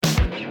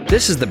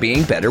This is the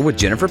Being Better with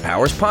Jennifer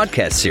Powers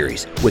podcast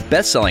series with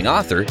best-selling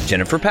author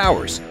Jennifer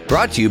Powers,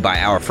 brought to you by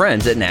our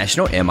friends at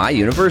National MI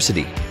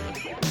University.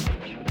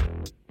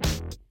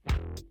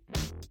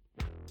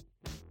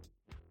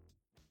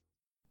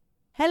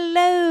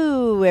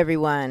 Hello,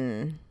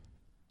 everyone.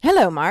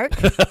 Hello, Mark.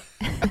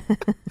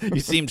 You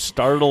seem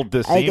startled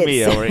to see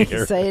me over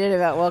here. Excited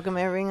about welcome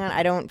everyone.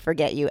 I don't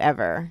forget you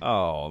ever.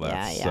 Oh,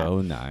 that's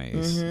so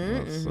nice.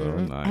 That's so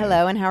nice.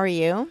 Hello, and how are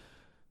you?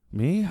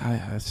 Me?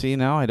 I see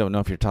now. I don't know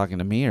if you're talking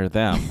to me or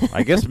them.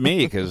 I guess me,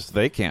 because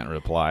they can't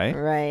reply.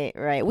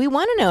 Right. We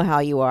want to know how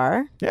you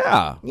are.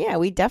 Yeah. Yeah,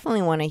 we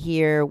definitely want to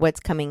hear what's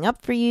coming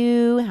up for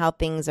you, how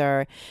things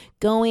are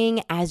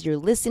going as you're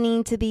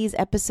listening to these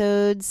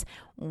episodes.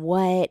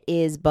 What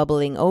is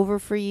bubbling over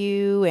for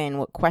you and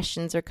what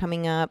questions are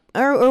coming up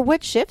or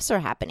what shifts are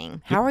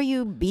happening? How are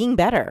you being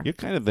better? You're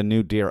kind of the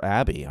new Dear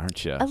Abby,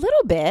 aren't you? A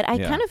little bit. I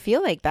kind of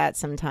feel like that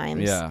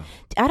sometimes. Yeah.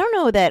 I don't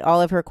know that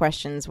all of her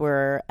questions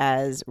were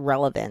as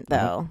relevant,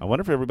 though. I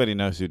wonder if everybody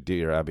knows who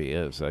Dear Abby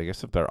is. I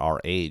guess if they're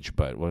our age,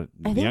 but what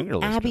I think younger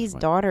listeners Abby's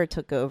daughter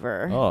took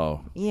over.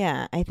 Oh.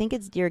 Yeah, I think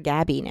it's Dear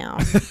Gabby now.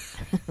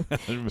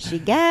 She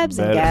gabs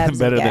and better, gabs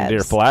better and than Dear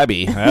gabs.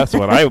 Flabby. That's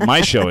what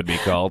my show would be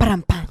called.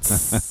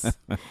 Nice.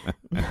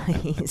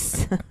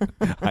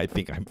 I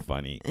think I'm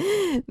funny.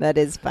 That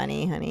is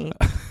funny, honey.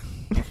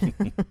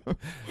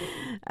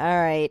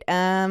 All right.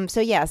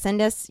 So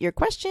send us your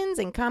questions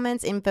and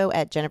comments,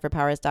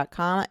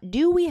 info@jenniferpowers.com.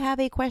 Do we have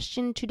a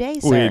question today,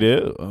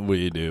 sir?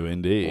 We do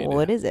indeed.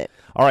 What is it?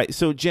 All right.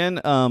 So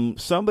Jen,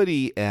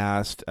 somebody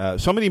asked,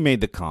 somebody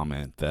made the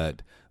comment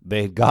that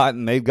they'd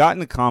gotten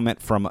a comment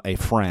from a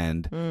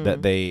friend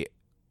that they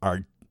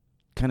are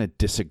kind of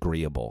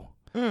disagreeable.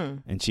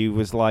 And she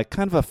was like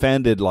kind of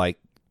offended, like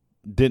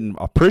didn't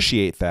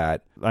appreciate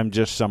that. I'm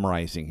just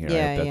summarizing here, if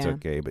that's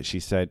okay. But she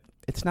said,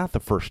 it's not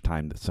the first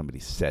time that somebody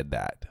said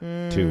that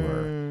to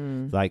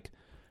her. Like,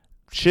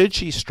 should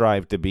she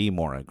strive to be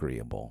more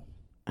agreeable?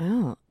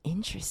 Oh,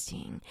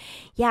 interesting.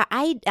 Yeah,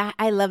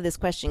 I love this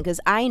question because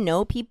I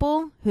know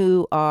people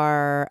who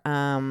are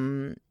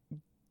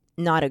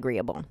not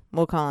agreeable.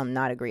 We'll call them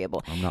not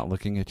agreeable. I'm not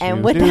looking at you.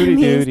 And what that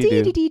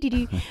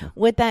means,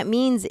 what that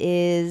means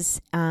is,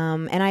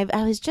 and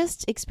I was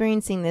just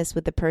experiencing this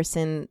with the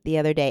person the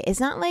other day. It's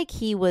not like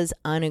he was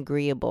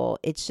unagreeable.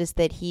 It's just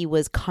that he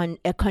was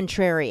a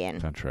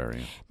contrarian.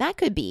 Contrarian. That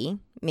could be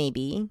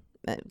maybe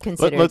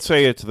considered. Let's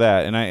say it's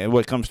that. And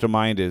what comes to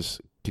mind is,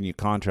 can you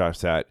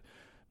contrast that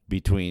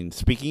between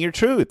speaking your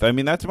truth? I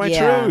mean, that's my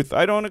truth.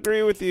 I don't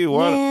agree with you.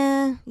 What?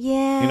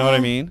 Yeah. You know what I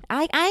mean?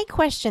 I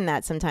question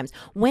that sometimes.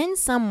 When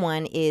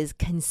someone is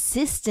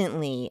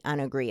consistently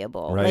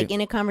unagreeable, right. Like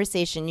in a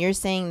conversation, you're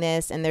saying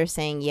this and they're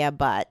saying, yeah,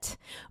 but,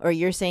 or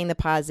you're saying the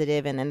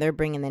positive and then they're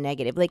bringing the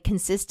negative, like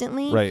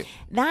consistently, right.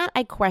 That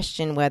I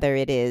question whether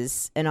it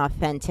is an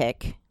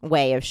authentic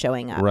way of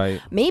showing up.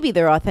 Right. Maybe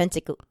they're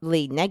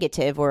authentically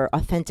negative or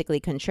authentically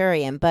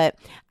contrarian, but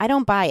I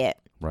don't buy it.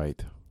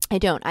 Right. I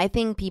don't. I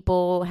think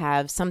people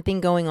have something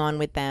going on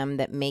with them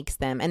that makes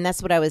them, and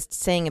that's what I was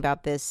saying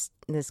about this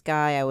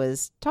guy I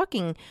was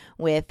talking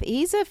with.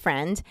 He's a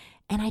friend,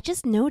 and I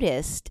just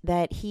noticed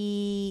that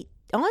he,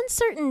 on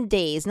certain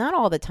days, not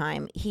all the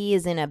time, he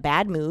is in a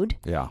bad mood.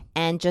 Yeah.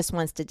 And just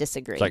wants to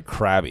disagree. It's like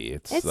crabby.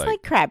 It's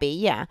like crabby,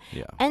 yeah.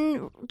 Yeah.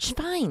 And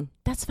fine.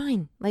 That's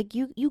fine. Like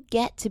you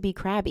get to be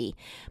crabby.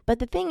 But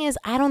the thing is,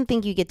 I don't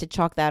think you get to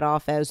chalk that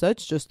off as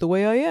that's just the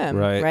way I am.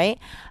 Right?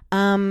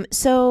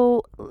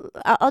 So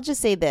I'll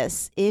just say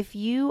this. If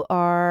you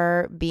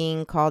are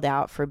being called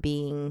out for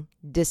being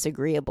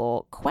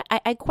disagreeable,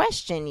 I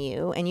question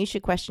you, and you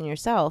should question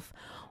yourself.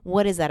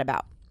 What is that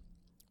about?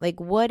 Like,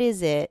 what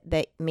is it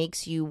that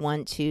makes you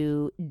want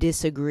to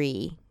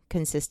disagree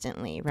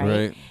consistently,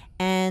 right?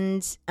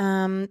 And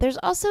there's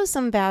also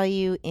some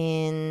value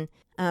in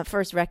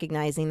first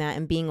recognizing that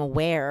and being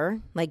aware.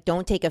 Like,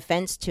 don't take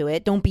offense to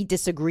it. Don't be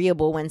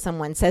disagreeable when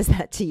someone says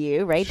that to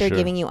you, right? They're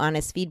giving you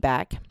honest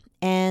feedback.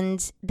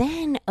 And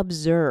then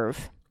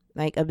observe.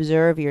 Like,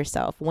 observe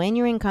yourself. When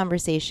you're in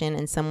conversation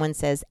and someone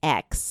says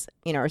X,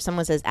 or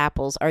someone says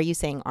apples, are you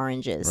saying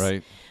oranges?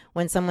 Right.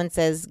 When someone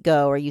says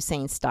go, are you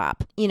saying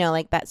stop?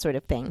 Like that sort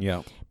of thing.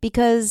 Yeah.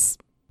 Because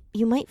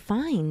you might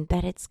find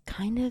that it's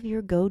kind of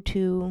your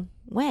go-to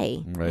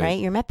way, right?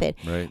 Your method.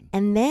 Right.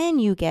 And then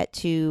you get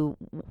to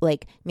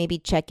like maybe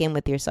check in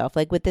with yourself.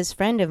 Like with this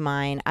friend of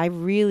mine, I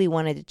really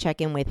wanted to check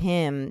in with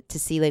him to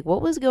see like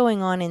what was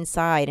going on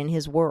inside in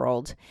his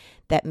world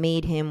that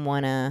made him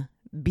want to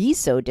be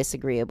so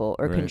disagreeable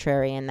or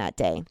contrarian that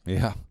day.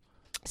 Yeah.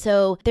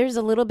 So there's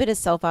a little bit of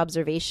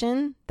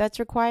self-observation that's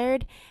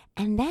required.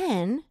 And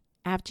then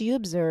after you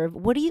observe,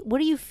 what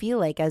do you feel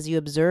like as you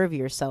observe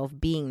yourself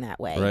being that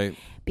way? Right.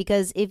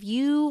 Because if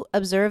you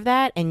observe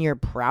that and you're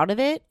proud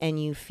of it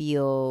and you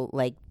feel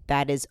like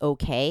that is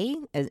okay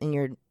as in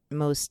your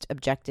most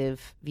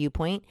objective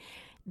viewpoint,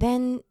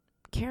 then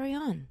carry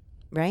on,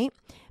 right?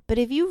 But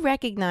if you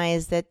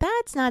recognize that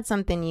that's not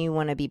something you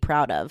want to be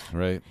proud of,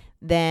 right,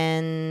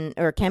 then,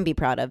 or can be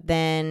proud of,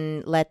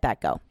 then let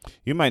that go.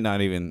 You might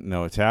not even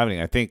know it's happening.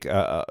 I think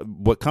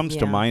what comes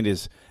to mind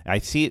is I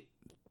see it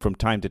from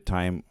time to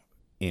time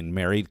in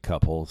married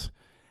couples,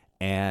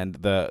 and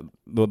the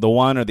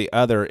one or the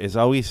other is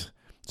always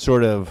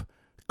sort of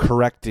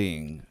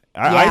correcting.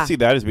 I see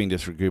that as being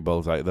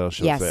disagreeable. They'll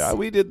say,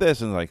 we did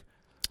this, and like,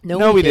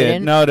 no, we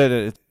didn't.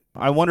 No,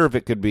 I wonder if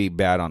it could be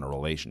bad on a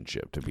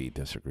relationship to be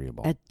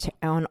disagreeable.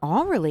 On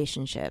all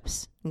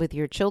relationships, with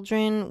your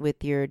children,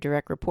 with your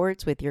direct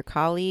reports, with your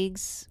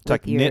colleagues. It's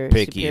like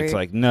nitpicky. Superior. It's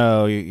like,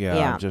 no,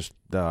 just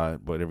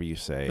whatever you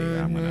say,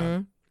 I'm going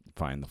to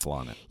find the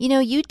flaw in it.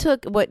 You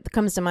took, what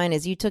comes to mind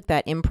is you took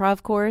that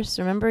improv course.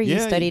 Remember? You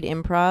studied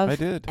improv. I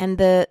did. And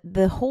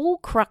the whole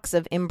crux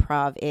of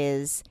improv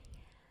is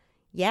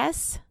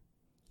yes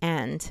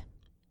and...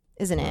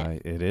 Isn't it?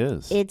 Right, it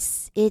is.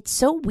 It's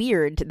so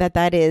weird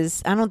that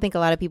is. I don't think a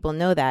lot of people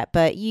know that,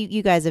 but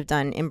you guys have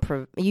done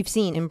improv. You've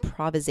seen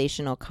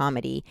improvisational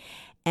comedy,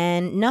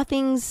 and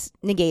nothing's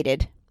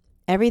negated.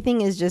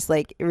 Everything is just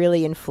like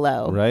really in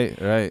flow.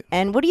 Right.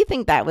 And what do you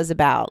think that was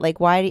about? Like,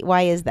 why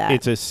is that?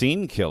 It's a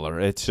scene killer.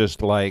 It's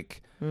just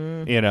like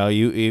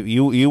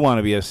you want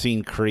to be a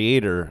scene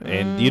creator,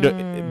 and you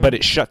don't. But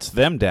it shuts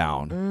them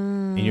down,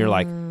 and you're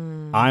like,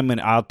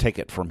 I'll take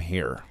it from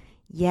here.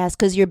 Yes,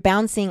 because you're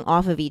bouncing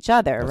off of each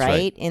other,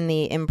 right? In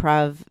the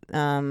improv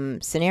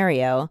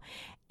scenario.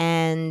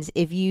 And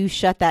if you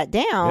shut that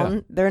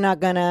down, they're not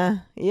going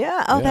to...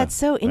 that's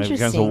so interesting. It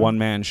becomes a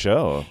one-man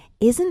show.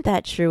 Isn't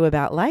that true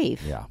about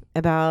life? Yeah.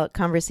 About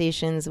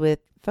conversations with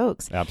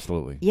folks?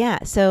 Absolutely.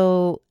 Yeah.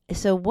 So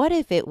what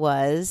if it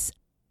was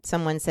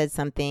someone said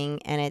something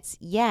and it's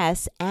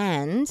yes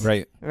and...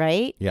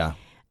 Right? Yeah.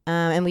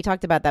 And we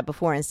talked about that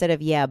before. Instead of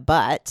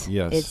but,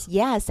 it's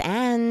yes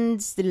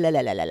and la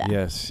la la la la.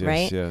 Yes,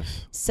 right?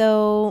 Yes.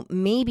 So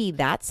maybe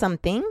that's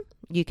something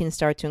you can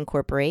start to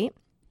incorporate.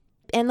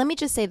 And let me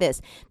just say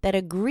this, that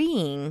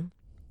agreeing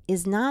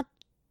is not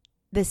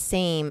the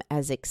same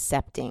as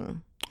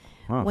accepting.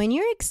 Huh. When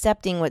you're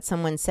accepting what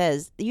someone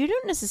says, you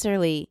don't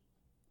necessarily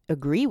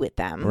agree with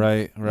them.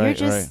 Right. You're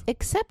just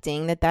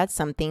accepting that that's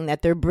something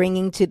that they're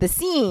bringing to the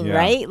scene,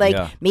 right? Like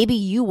maybe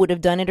you would have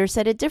done it or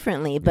said it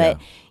differently, but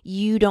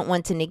you don't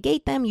want to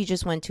negate them. You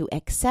just want to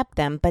accept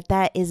them. But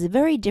that is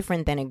very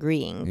different than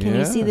agreeing. Can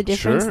you see the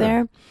difference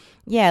there?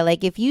 Yeah.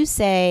 Like if you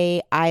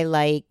say, I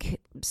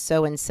like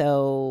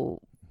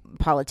so-and-so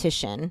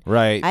politician,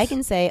 right? I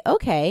can say,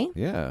 okay,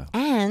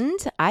 and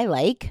I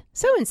like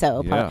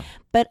so-and-so.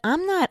 But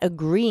I'm not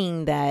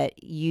agreeing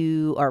that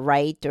you are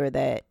right or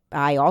that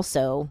I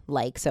also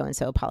like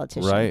so-and-so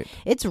politician. Right.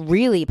 It's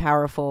really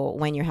powerful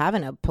when you're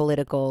having a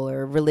political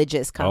or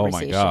religious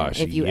conversation. Oh my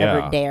gosh. If you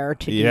ever dare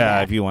to do that.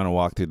 Yeah, if you want to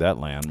walk through that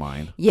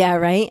landmine. Yeah,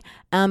 right.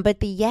 But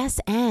the yes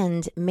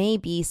and may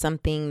be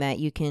something that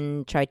you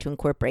can try to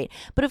incorporate.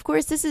 But of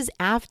course, this is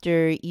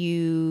after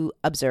you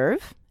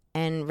observe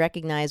and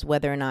recognize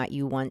whether or not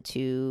you want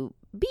to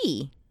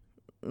be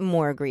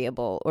more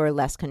agreeable or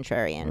less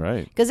contrarian.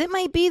 Right. Because it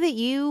might be that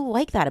you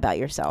like that about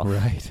yourself.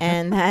 Right.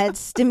 And that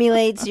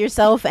stimulates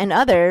yourself and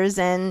others,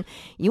 and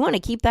you want to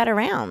keep that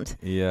around.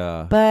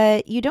 Yeah.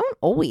 But you don't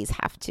always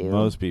have to.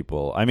 Most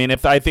people. I mean,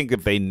 I think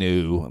if they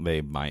knew,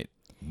 they might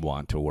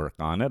want to work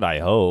on it, I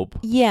hope.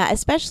 Yeah,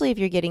 especially if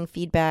you're getting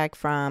feedback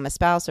from a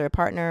spouse or a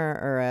partner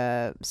or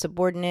a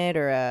subordinate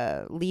or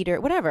a leader,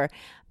 whatever.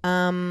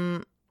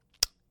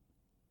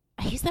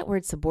 I use that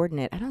word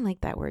subordinate. I don't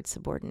like that word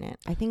subordinate.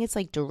 I think it's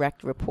like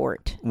direct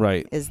report.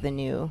 Right. Is the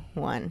new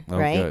one, oh,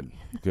 right?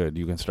 Good.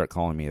 You can start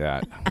calling me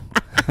that.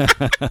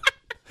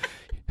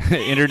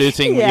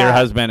 Introducing your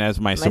husband as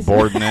my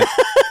subordinate.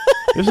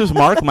 This is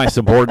Mark, my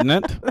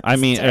subordinate. I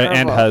mean,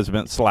 and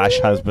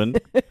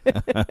husband/husband.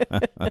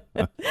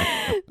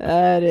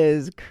 That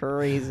is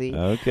crazy.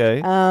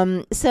 Okay.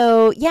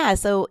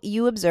 So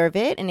you observe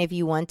it, and if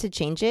you want to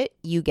change it,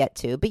 you get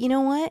to. But you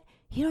know what?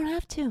 You don't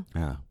have to.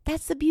 Yeah.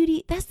 That's the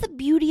beauty. That's the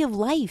beauty of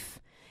life.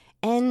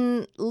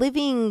 And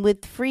living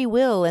with free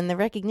will and the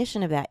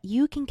recognition of that,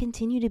 you can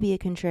continue to be a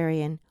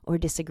contrarian or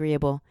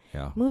disagreeable.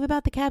 Yeah. Move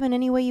about the cabin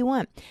any way you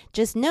want.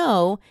 Just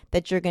know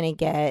that you're going to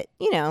get,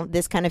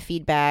 this kind of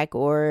feedback,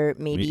 or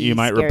maybe you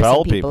might scare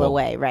repel some people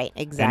away. Right,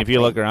 exactly. And if you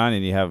look around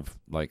and you have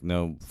like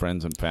no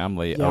friends and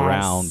family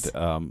around,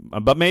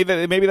 but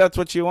maybe that's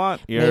what you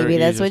want. Maybe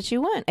that's what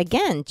you want.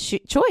 Again,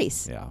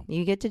 choice. Yeah.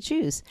 You get to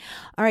choose.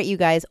 All right, you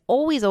guys,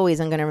 always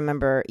I'm going to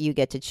remember you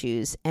get to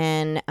choose.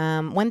 And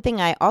one thing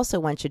I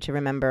also want you to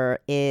remember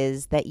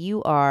is that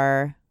you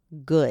are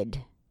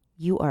good.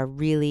 You are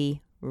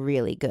really,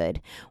 really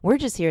good. We're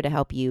just here to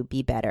help you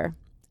be better.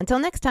 Until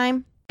next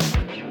time.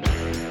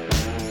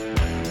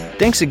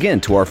 Thanks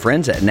again to our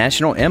friends at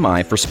National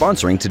MI for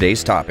sponsoring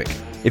today's topic.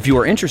 If you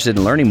are interested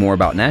in learning more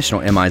about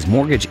National MI's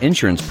mortgage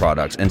insurance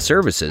products and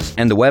services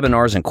and the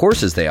webinars and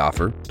courses they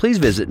offer, please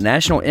visit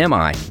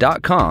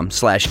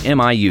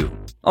nationalmi.com/MIU.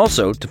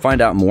 Also, to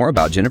find out more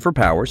about Jennifer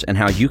Powers and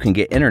how you can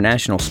get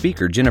international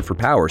speaker Jennifer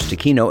Powers to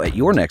keynote at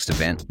your next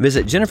event,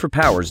 visit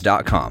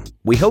jenniferpowers.com.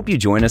 We hope you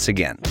join us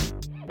again.